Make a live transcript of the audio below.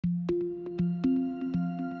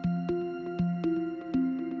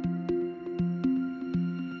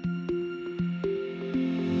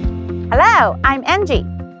Hello, I'm Angie,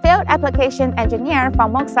 Field Application Engineer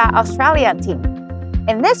from Moxa Australian team.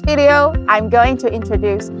 In this video, I'm going to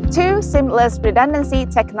introduce two seamless redundancy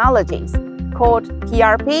technologies called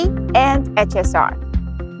PRP and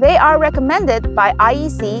HSR. They are recommended by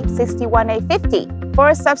IEC 61850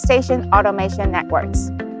 for substation automation networks.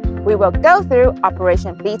 We will go through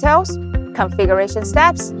operation details, configuration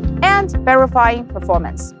steps, and verifying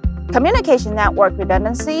performance. Communication network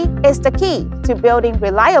redundancy is the key to building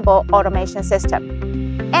reliable automation system.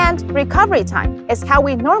 And recovery time is how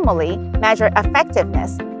we normally measure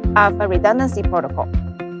effectiveness of a redundancy protocol.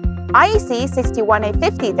 IEC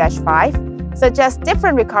 61850-5 suggests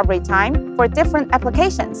different recovery time for different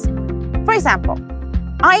applications. For example,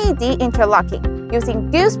 IED interlocking using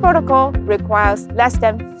Goose protocol requires less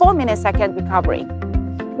than 4 millisecond recovery,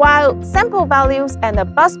 while sample values and the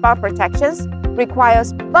busbar protections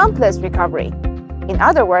requires bumpless recovery. In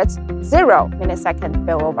other words, 0 millisecond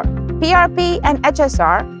failover. PRP and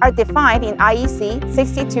HSR are defined in IEC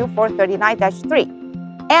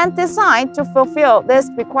 62439-3 and designed to fulfill this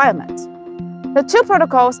requirement. The two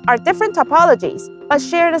protocols are different topologies but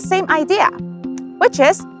share the same idea, which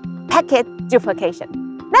is packet duplication.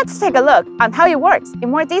 Let's take a look on how it works in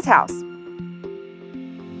more details.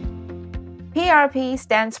 PRP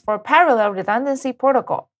stands for Parallel Redundancy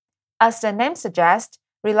Protocol. As the name suggests,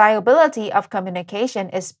 reliability of communication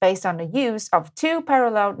is based on the use of two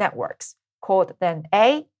parallel networks, called LAN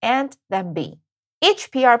A and LAN B.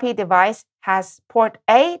 Each PRP device has port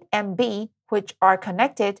A and B, which are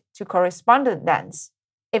connected to corresponding LANs.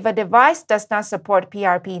 If a device does not support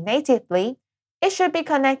PRP natively, it should be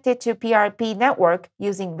connected to PRP network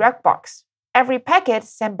using RedBox. Every packet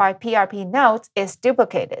sent by PRP nodes is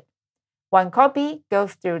duplicated. One copy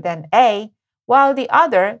goes through LAN A, while the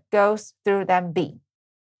other goes through LAN B.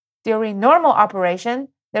 During normal operation,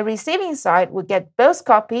 the receiving side would get both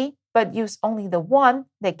copies but use only the one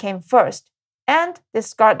that came first and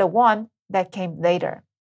discard the one that came later.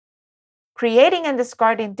 Creating and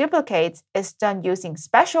discarding duplicates is done using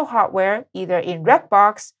special hardware either in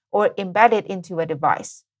RedBox or embedded into a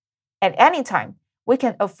device. At any time, we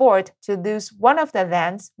can afford to lose one of the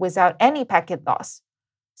LANs without any packet loss,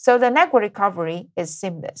 so the network recovery is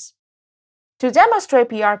seamless. To demonstrate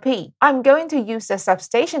PRP, I'm going to use the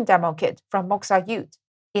substation demo kit from Moxa Ute.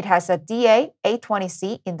 It has a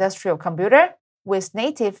DA820C industrial computer with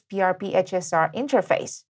native PRP HSR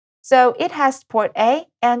interface. So it has port A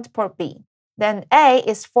and port B. Then A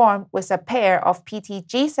is formed with a pair of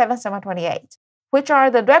PTG7728, which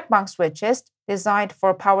are the RedBox switches designed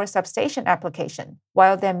for power substation application,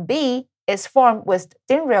 while then B is formed with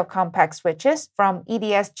thin rail compact switches from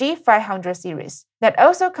EDSG500 series that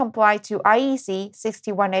also comply to IEC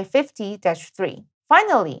 61850-3.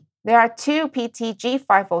 Finally, there are two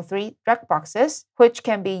PTG503 RedBoxes, which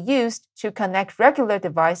can be used to connect regular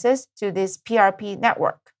devices to this PRP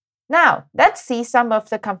network. Now, let's see some of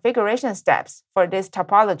the configuration steps for this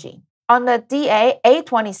topology. On the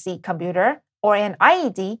DA820C computer, or an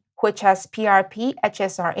IED which has PRP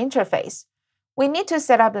HSR interface, we need to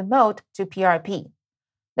set up the mode to PRP.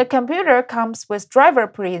 The computer comes with driver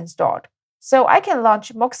pre-installed, so I can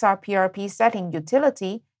launch Moxa PRP setting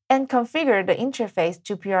utility and configure the interface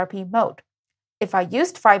to PRP mode. If I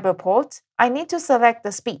used fiber ports, I need to select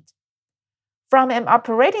the speed. From an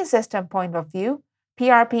operating system point of view,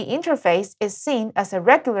 PRP interface is seen as a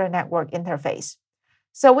regular network interface,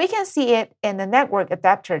 so we can see it in the network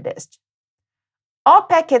adapter list. All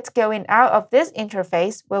packets going out of this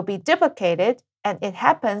interface will be duplicated, and it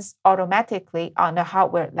happens automatically on the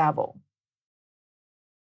hardware level.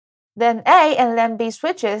 LAN A and LAN B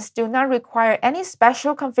switches do not require any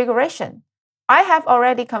special configuration. I have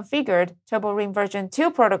already configured TurboRing version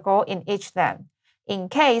 2 protocol in each LAN, in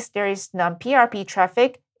case there is non-PRP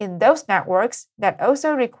traffic in those networks that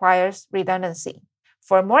also requires redundancy.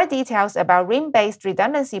 For more details about ring-based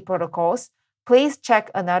redundancy protocols, please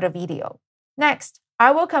check another video. Next,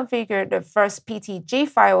 I will configure the first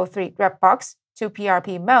PTG503 RedBox to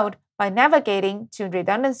PRP mode by navigating to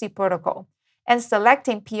Redundancy Protocol and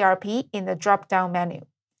selecting PRP in the drop-down menu.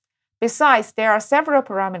 Besides, there are several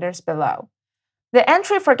parameters below. The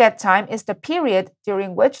entry forget time is the period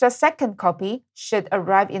during which the second copy should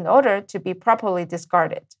arrive in order to be properly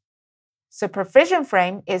discarded. Supervision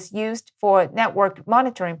frame is used for network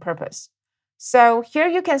monitoring purpose. So here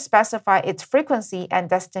you can specify its frequency and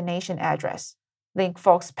destination address.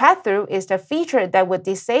 Link-Fox path-through is the feature that would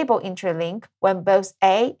disable interlink when both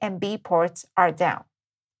A and B ports are down.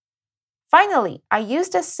 Finally, I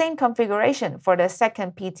used the same configuration for the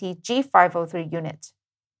second PTG503 unit.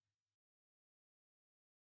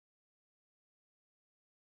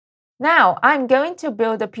 Now, I'm going to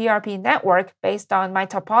build a PRP network based on my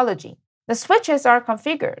topology. The switches are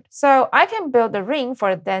configured, so I can build a ring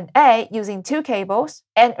for LAN A using 2 cables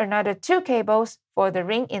and another 2 cables for the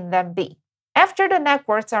ring in LAN B. After the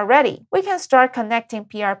networks are ready, we can start connecting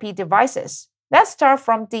PRP devices. Let's start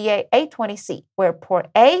from DA820C, where port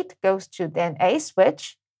A goes to LAN A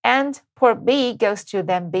switch and port B goes to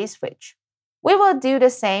LAN B switch. We will do the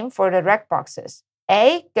same for the RedBoxes.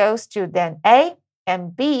 A goes to LAN A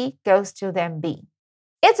and B goes to LAN B.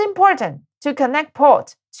 It's important to connect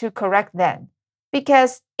port to correct LAN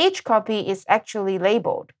because each copy is actually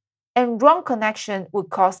labeled, and wrong connection would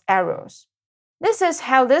cause errors. This is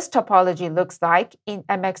how this topology looks like in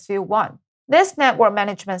MX View 1. This network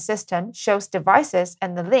management system shows devices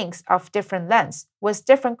and the links of different LANs with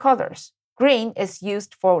different colors. Green is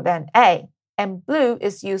used for LAN A, and blue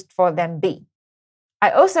is used for LAN B. I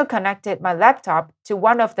also connected my laptop to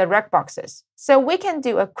one of the RedBoxes, so we can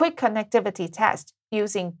do a quick connectivity test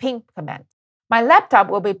using ping command. My laptop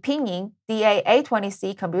will be pinging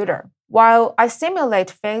DA820C computer while I simulate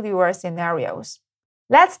failure scenarios.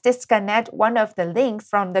 Let's disconnect one of the links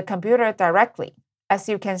from the computer directly. As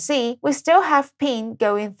you can see, we still have ping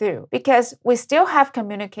going through because we still have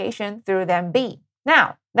communication through LAN B.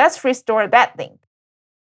 Now, let's restore that link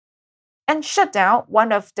and shut down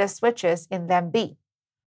one of the switches in LAN B.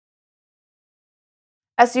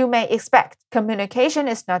 As you may expect, communication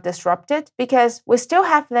is not disrupted because we still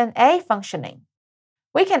have LAN A functioning.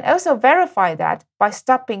 We can also verify that by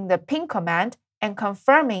stopping the ping command and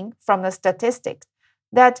confirming from the statistics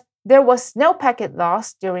that there was no packet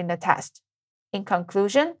loss during the test. In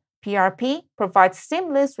conclusion, PRP provides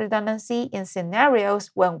seamless redundancy in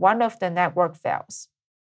scenarios when one of the network fails.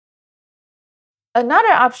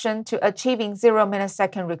 Another option to achieving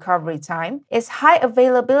 0-millisecond recovery time is high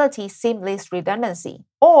availability seamless redundancy,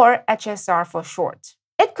 or HSR for short.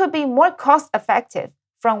 It could be more cost-effective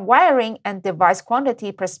from wiring and device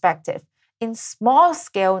quantity perspective in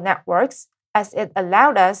small-scale networks as it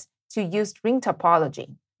allowed us to use ring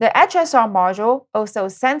topology. The HSR module also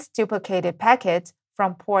sends duplicated packets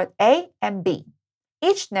from port A and B.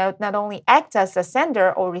 Each node not only acts as a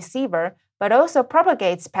sender or receiver, but also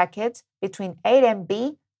propagates packets between A and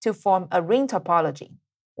B to form a ring topology.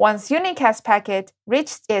 Once unicast packet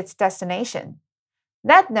reaches its destination,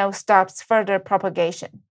 that node stops further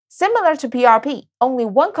propagation. Similar to PRP, only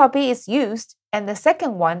one copy is used and the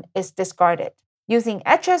second one is discarded. Using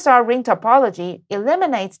HSR ring topology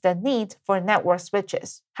eliminates the need for network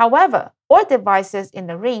switches. However, all devices in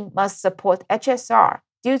the ring must support HSR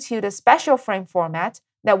due to the special frame format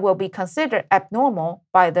that will be considered abnormal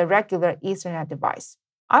by the regular Ethernet device.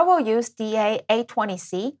 I will use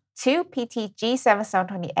DA820C, 2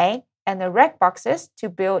 PTG7720A, and the RedBoxes to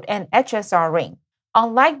build an HSR ring.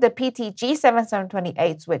 Unlike the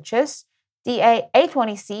PTG7728 switches,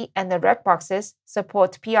 DA820C and the RedBoxes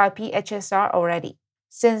support PRP HSR already.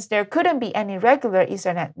 Since there couldn't be any regular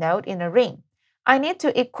Ethernet node in the ring, I need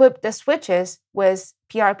to equip the switches with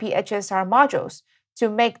PRP HSR modules to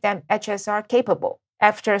make them HSR capable.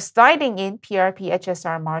 After sliding in PRP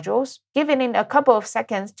HSR modules, giving it a couple of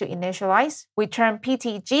seconds to initialize, we turn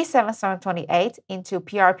PTG7728 into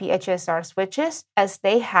PRP HSR switches as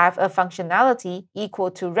they have a functionality equal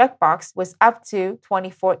to RedBox with up to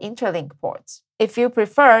 24 interlink ports. If you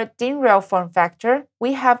prefer DIN-rail form factor,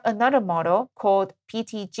 we have another model called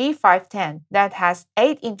PTG510 that has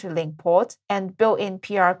 8 interlink ports and built-in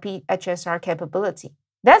PRP HSR capability.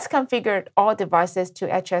 Let's configure all devices to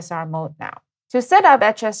HSR mode now. To set up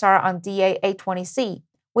HSR on DA820C,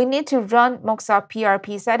 we need to run Moxa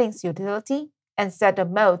PRP settings utility and set the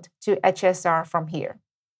mode to HSR from here.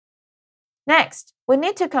 Next, we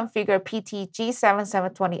need to configure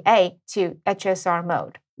PTG7720A to HSR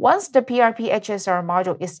mode. Once the PRP HSR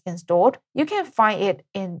module is installed, you can find it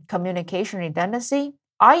in Communication Redundancy,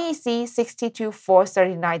 IEC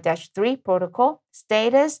 62439-3 Protocol,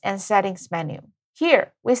 Status and Settings menu.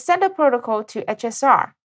 Here, we set the protocol to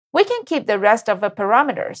HSR. We can keep the rest of the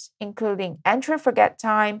parameters, including entry forget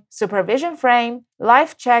time, supervision frame,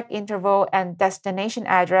 live check interval, and destination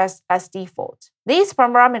address as default. These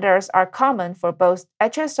parameters are common for both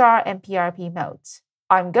HSR and PRP modes.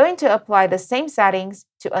 I'm going to apply the same settings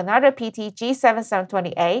to another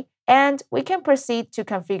PTG7720A, and we can proceed to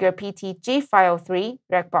configure PTG503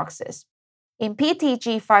 RedBoxes. In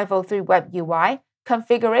PTG503 Web UI,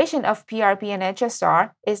 configuration of PRP and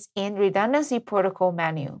HSR is in Redundancy Protocol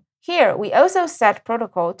menu. Here, we also set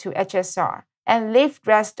protocol to HSR and leave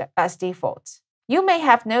rest as default. You may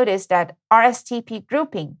have noticed that RSTP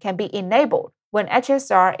grouping can be enabled when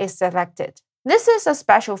HSR is selected. This is a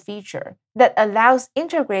special feature that allows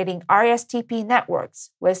integrating RSTP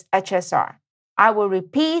networks with HSR. I will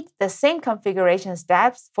repeat the same configuration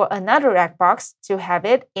steps for another RedBox to have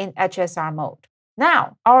it in HSR mode.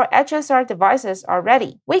 Now, our HSR devices are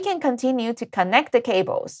ready. We can continue to connect the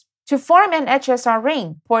cables. To form an HSR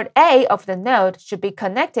ring, port A of the node should be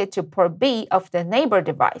connected to port B of the neighbor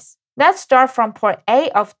device. Let's start from port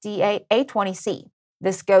A of DA820C.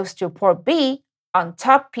 This goes to port B on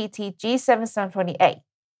top PTG7728.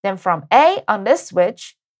 Then from A on this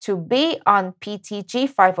switch to B on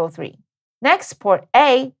PTG503. Next, port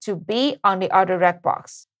A to B on the other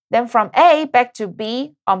RedBox. Then from A back to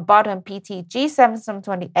B on bottom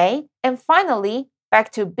PTG7728. And finally,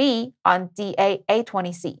 back to B on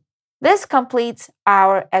DA820C. This completes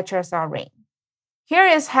our HSR ring. Here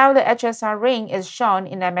is how the HSR ring is shown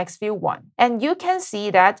in MX View 1. And you can see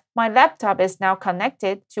that my laptop is now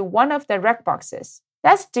connected to one of the RedBoxes.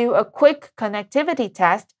 Let's do a quick connectivity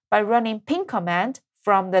test by running ping command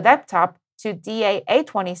from the laptop to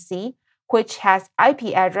DA820C, which has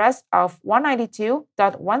IP address of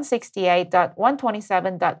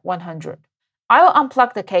 192.168.127.100. I will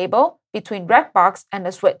unplug the cable between RedBox and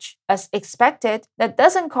the switch. As expected, that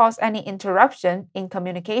doesn't cause any interruption in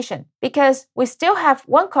communication because we still have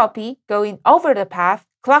one copy going over the path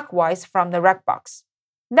clockwise from the RedBox.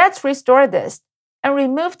 Let's restore this and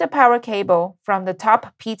remove the power cable from the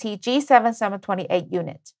top PTG7728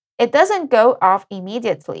 unit. It doesn't go off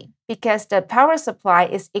immediately because the power supply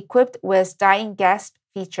is equipped with dying gasp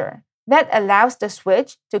feature that allows the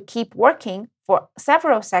switch to keep working for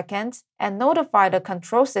several seconds and notify the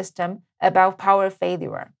control system about power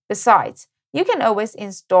failure. Besides, you can always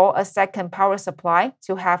install a second power supply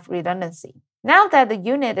to have redundancy. Now that the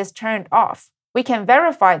unit is turned off, we can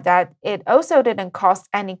verify that it also didn't cause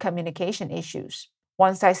any communication issues.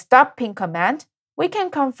 Once I stop ping command, we can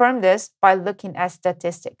confirm this by looking at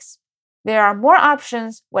statistics. There are more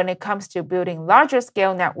options when it comes to building larger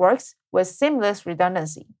scale networks with seamless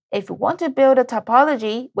redundancy. If you want to build a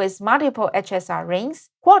topology with multiple HSR rings,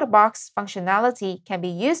 QuarterBox functionality can be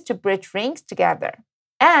used to bridge rings together.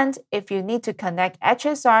 And if you need to connect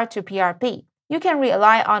HSR to PRP, you can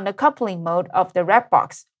rely on the coupling mode of the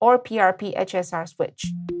RedBox or PRP HSR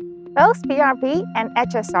switch. Both PRP and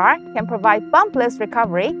HSR can provide bumpless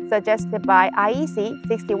recovery suggested by IEC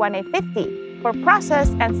 61850 for process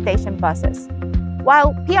and station buses,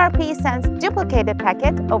 while PRP sends duplicated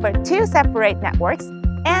packet over two separate networks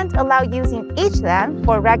and allow using each LAN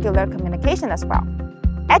for regular communication as well.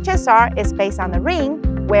 HSR is based on a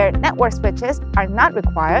ring where network switches are not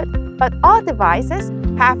required, but all devices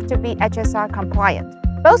have to be HSR compliant.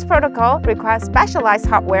 Both protocols require specialized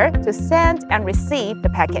hardware to send and receive the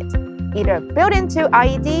packet, either built into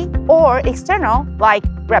IED or external like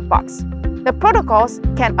RedBox. The protocols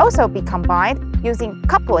can also be combined using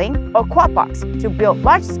coupling or QuarterBox to build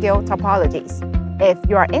large-scale topologies. If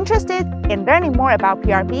you are interested in learning more about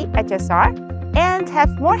PRP, HSR, and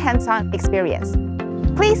have more hands-on experience,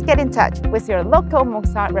 please get in touch with your local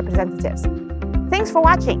Moxa representatives. Thanks for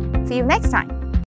watching. See you next time.